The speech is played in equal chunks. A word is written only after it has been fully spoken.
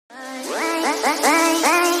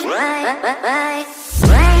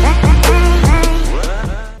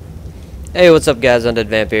Hey, what's up guys, Undead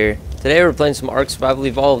Vamp here. Today we're playing some Ark Survival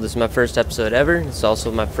Evolved. This is my first episode ever. It's also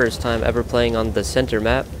my first time ever playing on the center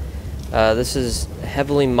map. This is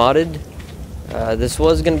heavily modded. This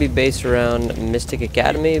was going to be based around Mystic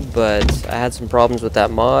Academy, but I had some problems with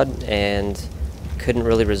that mod and couldn't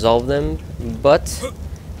really resolve them. But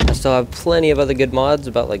I still have plenty of other good mods,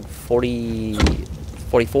 about like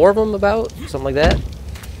 44 of them, about something like that.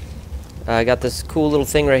 I got this cool little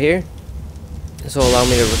thing right here. This will allow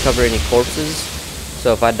me to recover any corpses.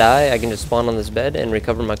 So if I die, I can just spawn on this bed and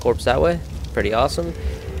recover my corpse that way. Pretty awesome.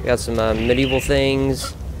 We got some medieval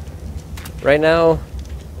things. Right now,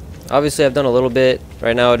 obviously I've done a little bit.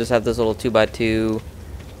 Right now I just have this little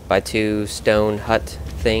 2x2 stone hut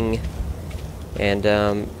thing. And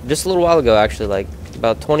just a little while ago, actually, like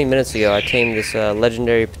about 20 minutes ago, I tamed this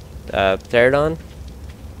legendary pterodon.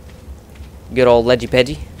 Good old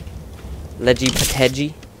Legipegi.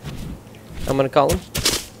 I'm gonna call him.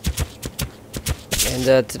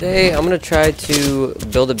 And today I'm gonna try to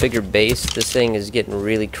build a bigger base. This thing is getting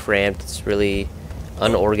really cramped. It's really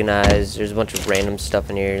unorganized. There's a bunch of random stuff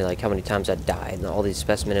in here, like how many times I died and all these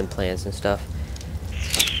specimen implants and stuff.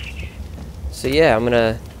 So yeah, I'm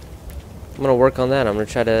gonna work on that. I'm gonna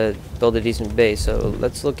try to build a decent base. So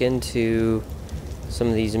let's look into some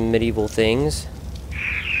of these medieval things.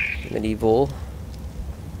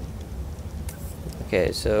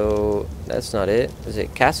 Okay, so that's not it. Is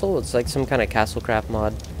it castle? It's like some kind of castle craft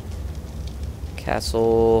mod.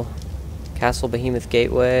 Castle behemoth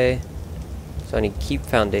gateway. So I need keep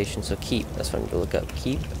foundation. So keep. That's what I need to look up.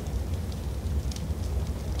 Keep.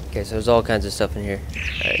 Okay, so there's all kinds of stuff in here.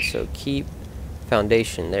 Alright, so keep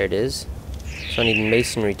foundation. There it is. So I need a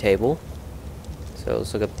masonry table. So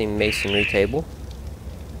let's look up the masonry table.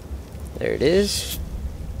 There it is.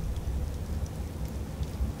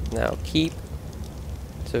 Now keep.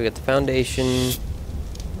 So we got the foundation,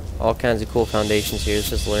 all kinds of cool foundations here.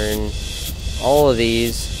 Let's just learn all of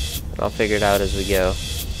these. I'll figure it out as we go.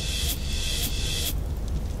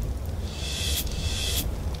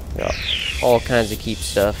 Got all kinds of keep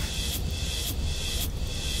stuff.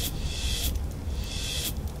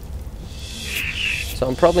 So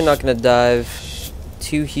I'm probably not going to dive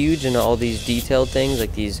too huge into all these detailed things,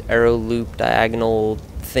 like these arrow loop diagonal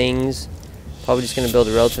things. Probably just going to build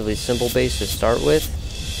a relatively simple base to start with,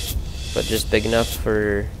 but just big enough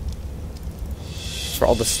for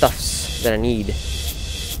all the stuffs that I need.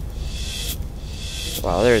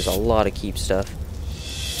 Wow, there's a lot of keep stuff.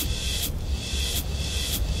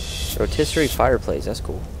 Rotisserie fireplace, that's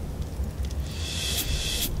cool.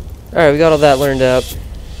 Alright, we got all that learned up.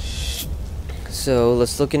 So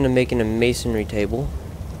let's look into making a masonry table.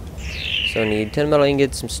 So I need 10 metal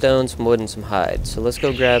ingots, some stone, some wood, and some hide. So let's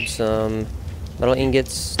go grab some metal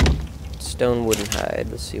ingots, stone, wood, and hide.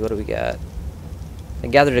 Let's see, what do we got? I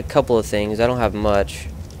gathered a couple of things. I don't have much.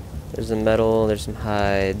 There's the metal, there's some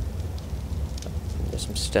hide, there's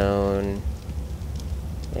some stone,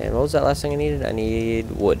 and what was that last thing I needed? I need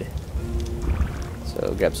wood.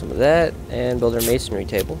 So grab some of that and build our masonry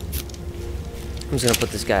table. I'm just gonna put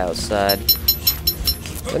this guy outside.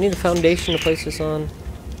 Do I need a foundation to place this on?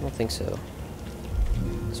 I don't think so.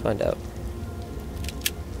 Let's find out.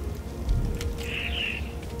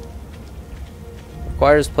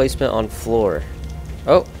 Requires placement on floor.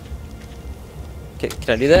 Oh! Can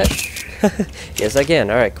I do that? Yes, I can.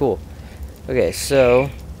 Alright, cool. Okay, so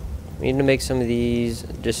we need to make some of these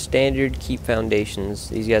just standard keep foundations.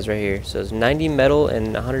 These guys right here. So it's 90 metal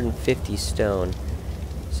and 150 stone.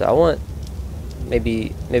 So I want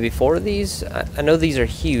maybe 4 of these. I know these are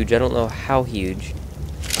huge. I don't know how huge.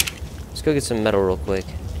 Let's go get some metal real quick.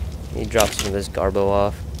 Let me drop some of this garbo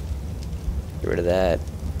off. Get rid of that.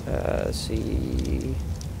 Let's see.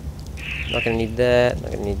 Not gonna need that.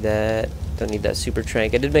 Not gonna need that. Don't need that super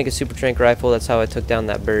trank. I did make a super trank rifle. That's how I took down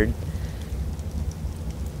that bird.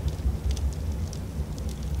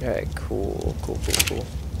 Alright, cool.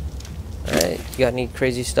 Alright, you got any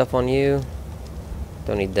crazy stuff on you?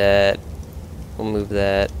 Don't need that. We'll move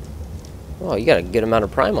that. Oh, you got a good amount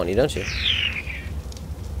of prime on you, don't you?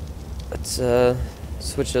 Let's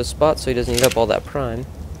switch those spots so he doesn't eat up all that prime.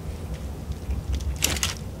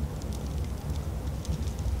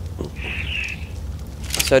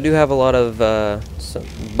 So I do have a lot of some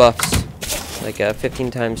buffs, like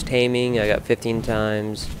 15 times taming. I got 15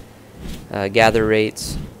 times gather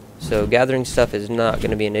rates. So gathering stuff is not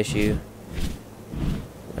going to be an issue.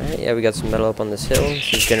 Alright, yeah, we got some metal up on this hill.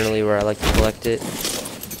 This is generally where I like to collect it.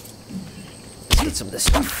 Let's get some of this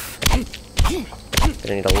stuff.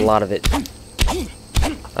 Gonna need a lot of it. I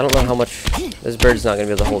don't know how much. This bird's not gonna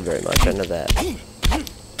be able to hold very much. I know that.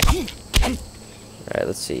 Alright,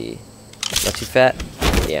 let's see. Not too fat?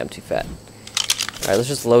 Yeah, I'm too fat. Alright, let's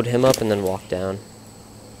just load him up and then walk down.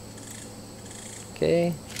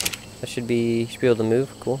 Okay. I should be able to move.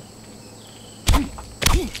 Cool.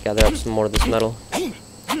 Gather up some more of this metal. I'm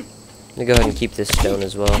gonna go ahead and keep this stone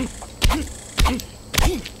as well.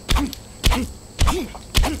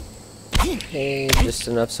 Okay, just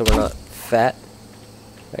enough so we're not fat.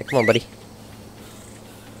 Alright, come on, buddy.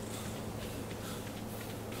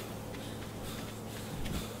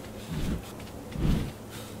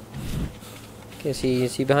 Okay,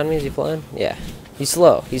 is he behind me? Is he flying? Yeah. He's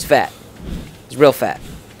slow. He's fat. He's real fat.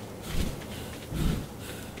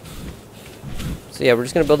 So yeah, we're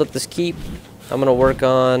just gonna build up this keep. I'm gonna work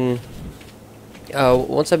on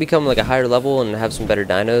once I become like a higher level and have some better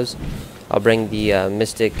dinos, I'll bring the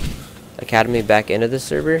Mystic Academy back into this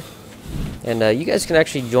server, and you guys can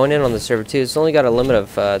actually join in on the server too. It's only got a limit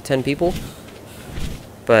of 10 people,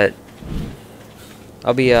 but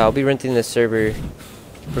I'll be renting this server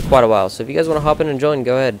for quite a while. So if you guys want to hop in and join,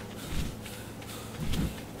 go ahead.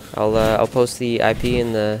 I'll post the IP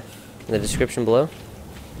in the description below.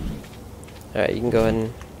 All right, you can go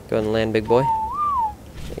ahead and land, big boy.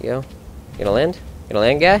 There you go. You gonna land? You gonna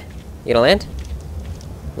land, guy? You gonna land?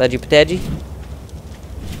 Ledgy Patagy?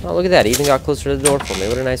 Oh, look at that. He even got closer to the door for me.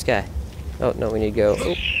 What a nice guy. Oh, no, we need to go...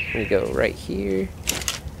 Oh, we need to go right here.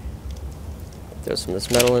 Throw some of this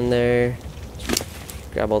metal in there.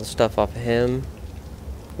 Grab all the stuff off of him.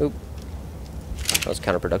 Oop. That was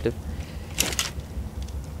counterproductive.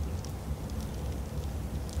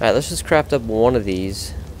 Alright, let's just craft up one of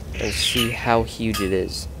these and see how huge it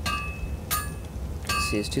is. Let's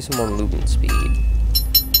see, let's do some more movement speed.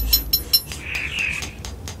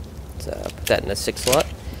 Let's put that in a 6 slot.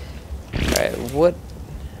 Alright, what?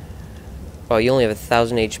 Oh, you only have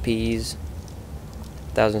 1,000 HPs,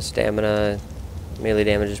 1,000 stamina, melee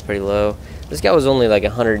damage is pretty low. This guy was only like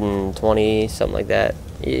 120, something like that.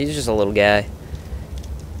 He's just a little guy.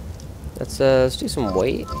 Let's do some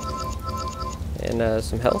weight and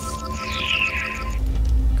some health.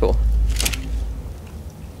 Cool.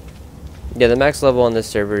 Yeah, the max level on this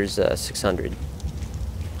server is 600.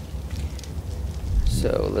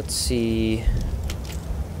 So let's see.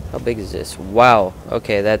 How big is this? Wow.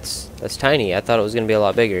 Okay, that's tiny. I thought it was gonna be a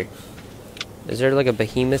lot bigger. Is there like a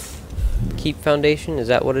behemoth keep foundation? Is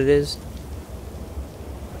that what it is?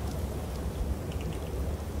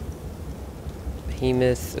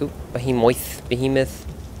 Behemoth. Oop. Behemoth.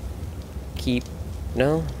 Keep.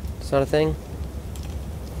 No, it's not a thing.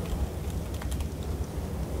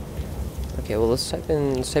 Okay, well let's type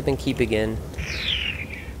in keep again.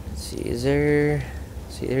 Let's see. Is there?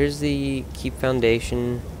 See, here's the keep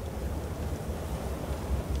foundation.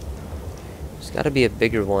 There's got to be a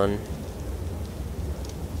bigger one.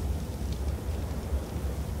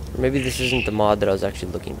 Or maybe this isn't the mod that I was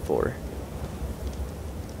actually looking for.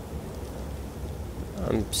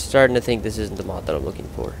 I'm starting to think this isn't the mod that I'm looking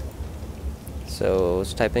for. So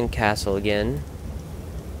let's type in castle again.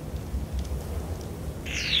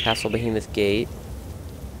 Castle Behemoth Gate.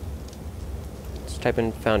 Let's type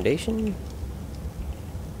in foundation.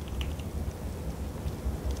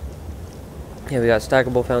 Yeah, we got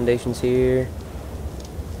stackable foundations here.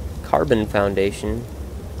 Carbon foundation.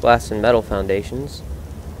 Glass and metal foundations.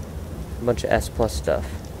 A bunch of S+ stuff.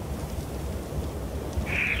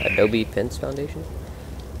 Adobe fence foundation.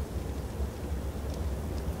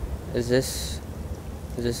 Is this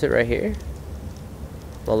it right here?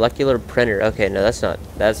 Molecular printer. Okay, no, that's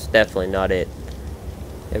definitely not it.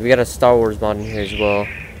 Yeah, we got a Star Wars mod in here as well.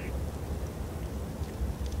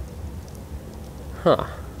 Huh.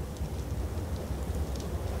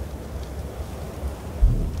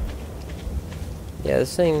 Yeah,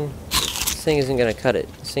 this thing isn't gonna cut it.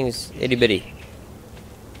 This thing is itty bitty.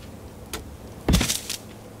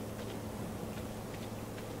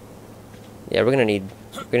 Yeah, we're gonna need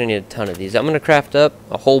a ton of these. I'm gonna craft up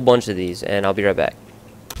a whole bunch of these, and I'll be right back.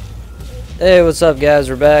 Hey, what's up, guys?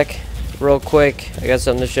 We're back. Real quick, I got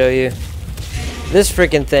something to show you. This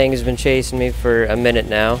freaking thing has been chasing me for a minute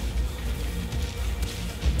now,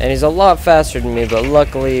 and he's a lot faster than me. But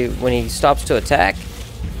luckily, when he stops to attack,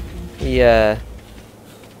 I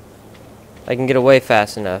can get away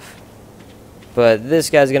fast enough. But this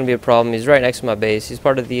guy's gonna be a problem. He's right next to my base. He's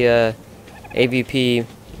part of the AVP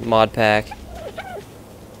mod pack,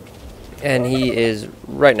 and he is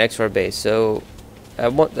right next to our base. So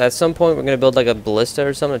at some point we're gonna build like a ballista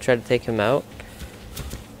or something to try to take him out.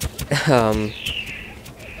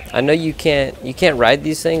 I know you can't ride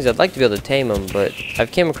these things. I'd like to be able to tame them, but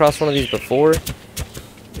I've came across one of these before,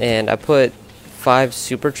 and I put 5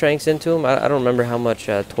 super Tranqs into them. I don't remember how much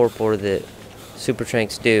torpor that super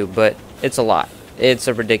Tranqs do, but it's a lot. It's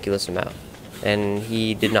a ridiculous amount. And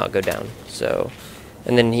he did not go down. So,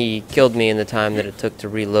 and then he killed me in the time that it took to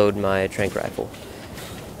reload my Tranq rifle.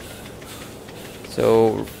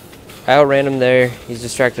 So, I outran him there. He's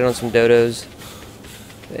distracted on some dodos.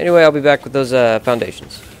 Anyway, I'll be back with those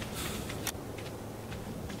foundations.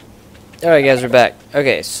 Alright guys, we're back.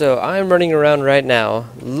 Okay, so I'm running around right now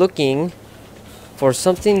looking for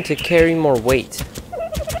something to carry more weight.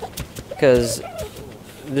 Because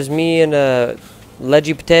there's me and a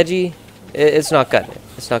Leggy Pategi. It's not cutting it.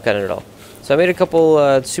 It's not cutting it at all. So I made a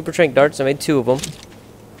couple Super Tranq darts. I made 2 of them.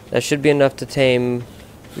 That should be enough to tame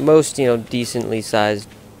most, decently sized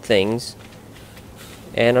things.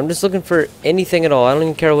 And I'm just looking for anything at all. I don't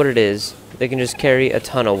even care what it is. They can just carry a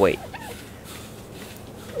ton of weight.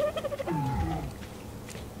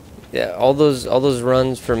 Yeah, all those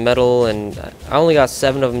runs for metal, and I only got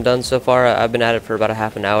 7 of them done so far. I've been at it for about a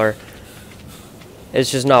half an hour. It's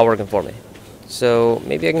just not working for me. So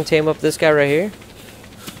maybe I can tame up this guy right here.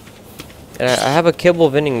 And I have a kibble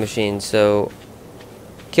vending machine, so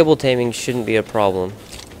kibble taming shouldn't be a problem.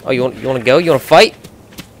 Oh, you want to go? You want to fight?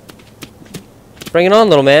 Bring it on,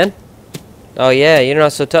 little man. Oh yeah, you're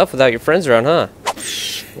not so tough without your friends around, huh?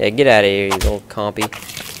 Yeah, get out of here, you little compy.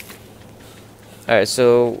 Alright,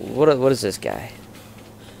 so what is this guy?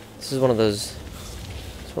 This is one of those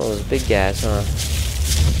big guys, huh?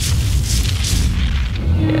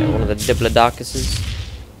 Yeah, one of the Diplodocuses.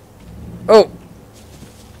 Oh!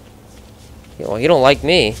 Well, you don't like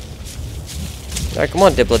me. Alright, come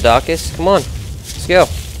on, Diplodocus. Come on. Let's go.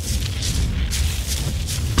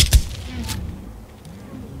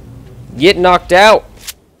 Get knocked out!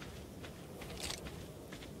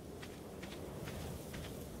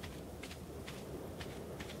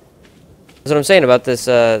 That's what I'm saying about this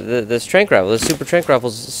this Tranq rifle. This Super Tranq rifle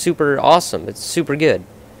is super awesome. It's super good.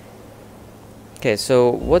 Okay, so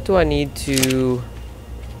what do I need to?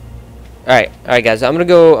 All right, guys. I'm gonna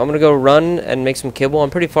go run and make some kibble. I'm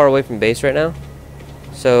pretty far away from base right now,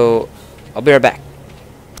 so I'll be right back.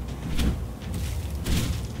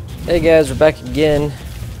 Hey guys, we're back again.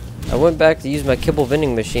 I went back to use my kibble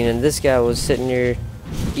vending machine, and this guy was sitting here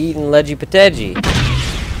eating Leggy Pategi.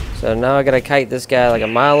 So now I gotta kite this guy like a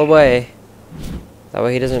mile away. That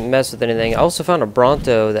way he doesn't mess with anything. I also found a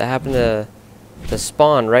Bronto that happened to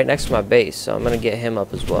spawn right next to my base, so I'm gonna get him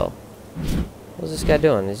up as well. What's this guy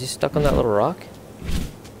doing? Is he stuck on that little rock?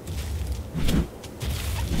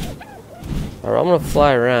 Alright, I'm gonna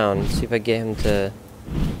fly around and see if I get him to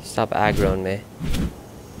stop aggroing me.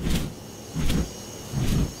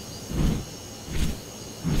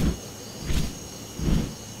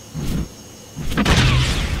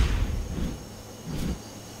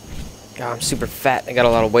 God, I'm super fat. I got a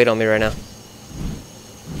lot of weight on me right now.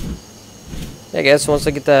 Yeah, I guess once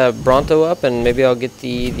I get the Bronto up, and maybe I'll get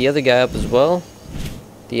the other guy up as well.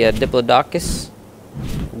 The Diplodocus.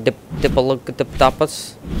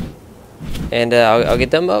 Diplodocus. And I'll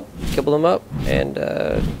get them up, kibble them up, and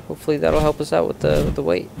hopefully that'll help us out with the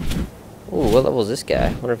weight. Ooh, what level is this guy?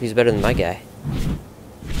 I wonder if he's better than my guy.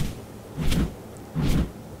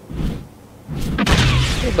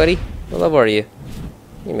 Hey, buddy. What level are you?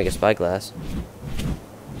 You can make a spyglass.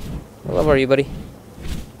 What level are you, buddy?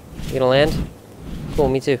 You gonna land? Cool,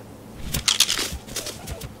 me too.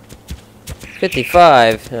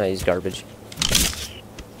 55. Oh, he's garbage.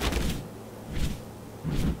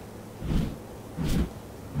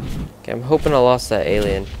 Okay, I'm hoping I lost that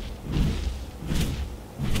alien.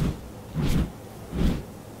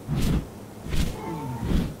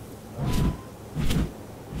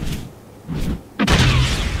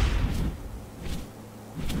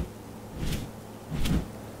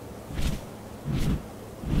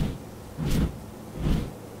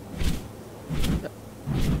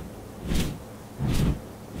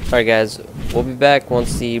 Alright guys, we'll be back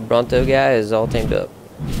once the Bronto guy is all tamed up.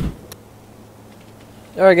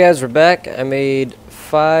 Alright guys, we're back. I made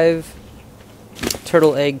 5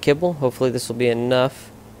 turtle egg kibble. Hopefully this will be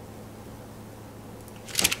enough.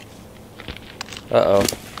 Uh-oh.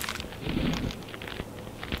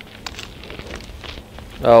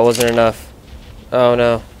 Oh, it wasn't enough. Oh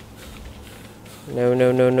no. No,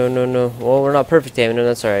 no, no, no, no, no. Well, we're not perfect taming him.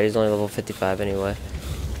 That's alright. He's only level 55 anyway.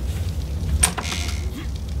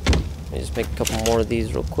 Let me just make a couple more of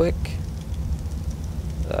these real quick.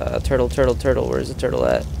 Turtle, turtle, turtle. Where's the turtle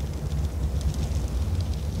at?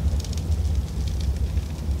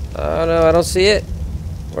 Oh no, I don't see it.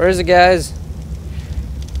 Where is it, guys?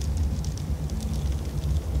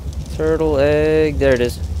 Turtle egg. There it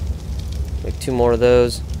is. Make 2 more of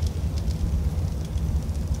those.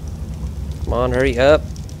 Come on, hurry up.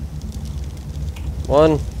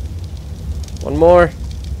 1 more.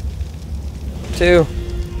 2.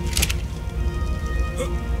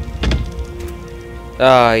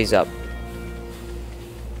 Oh, he's up.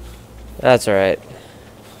 That's alright.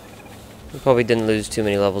 We probably didn't lose too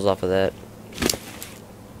many levels off of that.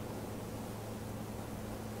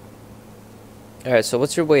 Alright, so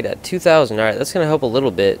what's your weight at? 2,000. Alright, that's going to help a little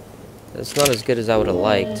bit. That's not as good as I would have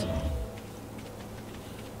liked.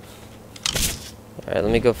 Alright,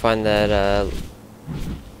 let me go find that, I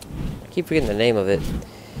keep forgetting the name of it.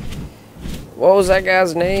 What was that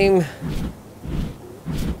guy's name?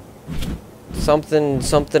 Something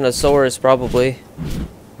Asaurus, probably.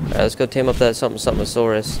 Alright, let's go tame up that something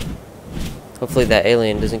Asaurus. Hopefully that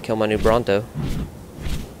alien doesn't kill my new Bronto.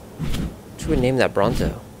 What should we name that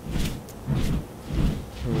Bronto?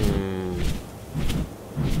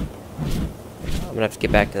 I'm gonna have to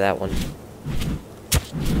get back to that one.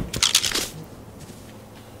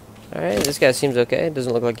 Alright, this guy seems okay. It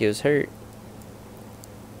doesn't look like he was hurt.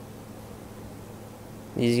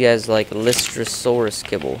 These guys like Lystrosaurus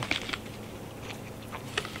kibble.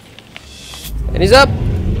 And he's up!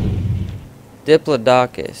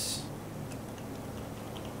 Diplodocus.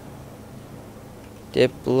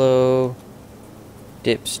 Dip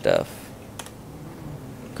stuff.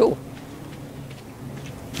 Cool.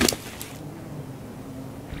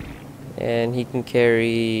 And he can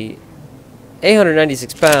carry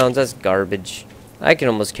 896 pounds. That's garbage. I can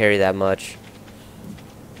almost carry that much.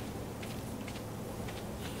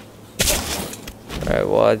 Alright,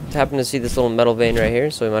 well, I happen to see this little metal vein right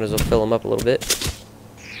here, so we might as well fill him up a little bit.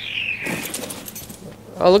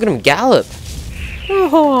 Oh, look at him gallop!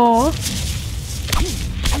 Aww.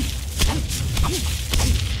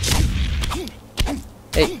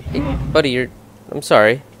 Hey, buddy, I'm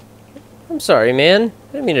sorry. I'm sorry, man.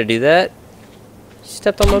 I didn't mean to do that. You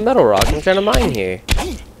stepped on my metal rock. I'm trying to mine here.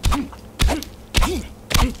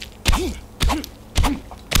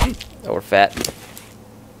 Oh, we're fat.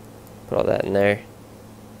 Put all that in there.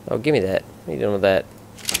 Oh, give me that. What are you doing with that?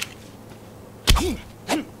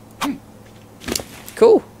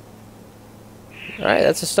 Cool. Alright,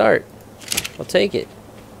 that's a start. I'll take it.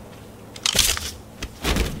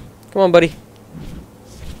 Come on, buddy.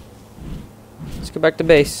 Let's go back to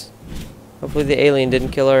base. Hopefully the alien didn't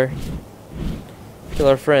kill our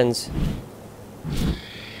friends.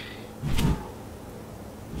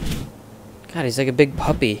 God, he's like a big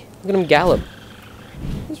puppy. Look at him gallop.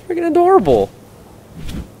 He's freaking adorable.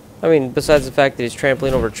 I mean, besides the fact that he's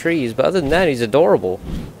trampling over trees, but other than that, he's adorable.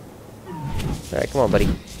 Alright, come on, buddy.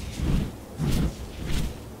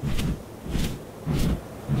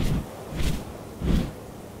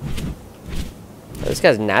 This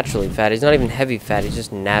guy's naturally fat. He's not even heavy fat. He's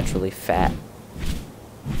just naturally fat.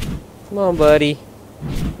 Come on, buddy.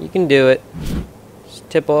 You can do it. Just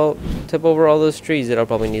tip over all those trees that I'll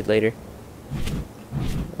probably need later.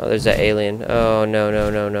 Oh, there's that alien. Oh, no,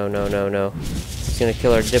 no, no, no, no, no, no. He's gonna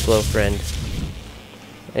kill our Diplo friend.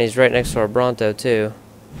 And he's right next to our Bronto, too.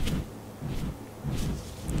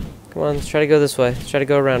 Come on, let's try to go this way. Let's try to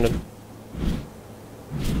go around him.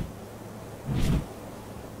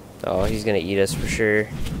 Oh, he's gonna eat us for sure.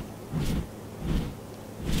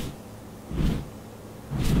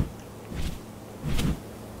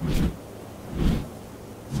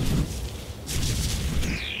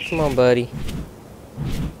 Come on, buddy.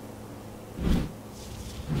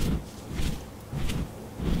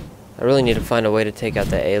 I really need to find a way to take out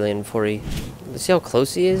that alien before he... Let's see how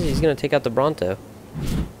close he is? He's gonna take out the Bronto.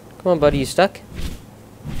 Come on, buddy, you stuck?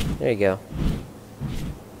 There you go.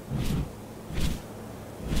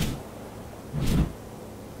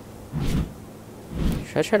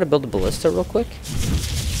 Should I try to build a ballista real quick?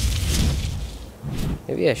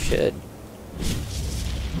 Maybe I should.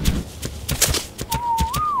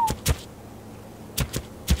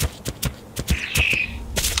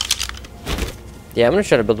 Yeah, I'm gonna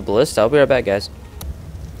try to build a ballista. I'll be right back, guys.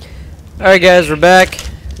 Alright, guys, we're back.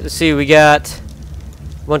 Let's see, we got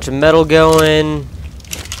a bunch of metal going.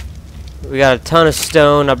 We got a ton of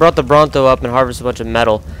stone. I brought the Bronto up and harvested a bunch of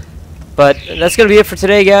metal. But that's gonna be it for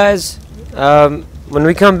today, guys. When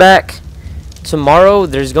we come back tomorrow,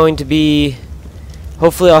 there's going to be...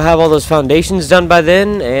 Hopefully I'll have all those foundations done by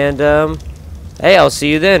then. And, hey, I'll see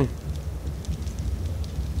you then.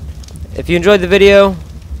 If you enjoyed the video,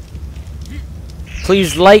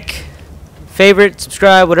 please like, favorite,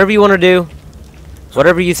 subscribe, whatever you want to do.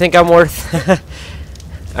 Whatever you think I'm worth.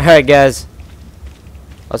 Alright, guys.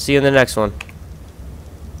 I'll see you in the next one.